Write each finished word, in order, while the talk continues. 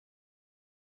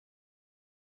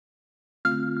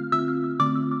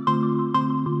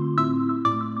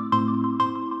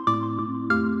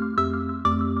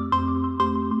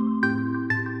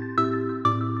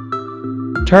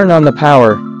Turn on the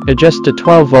power, adjust to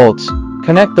 12 volts,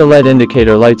 connect the LED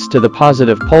indicator lights to the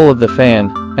positive pole of the fan,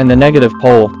 and the negative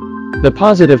pole. The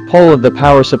positive pole of the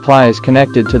power supply is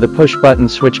connected to the push button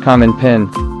switch common pin,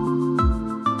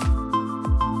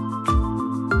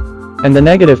 and the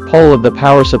negative pole of the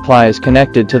power supply is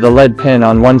connected to the LED pin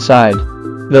on one side.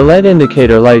 The LED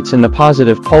indicator lights in the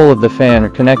positive pole of the fan are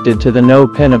connected to the no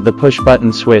pin of the push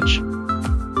button switch,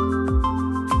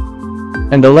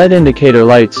 and the LED indicator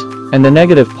lights and the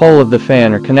negative pole of the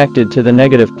fan are connected to the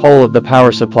negative pole of the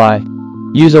power supply.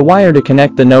 Use a wire to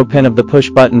connect the no pin of the push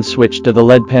button switch to the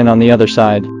LED pin on the other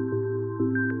side.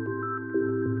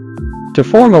 To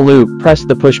form a loop, press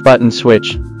the push button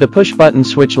switch. The push button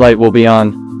switch light will be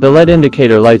on, the LED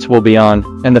indicator lights will be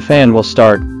on, and the fan will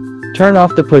start. Turn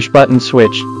off the push button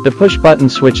switch. The push button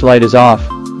switch light is off,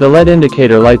 the LED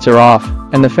indicator lights are off,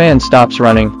 and the fan stops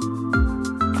running.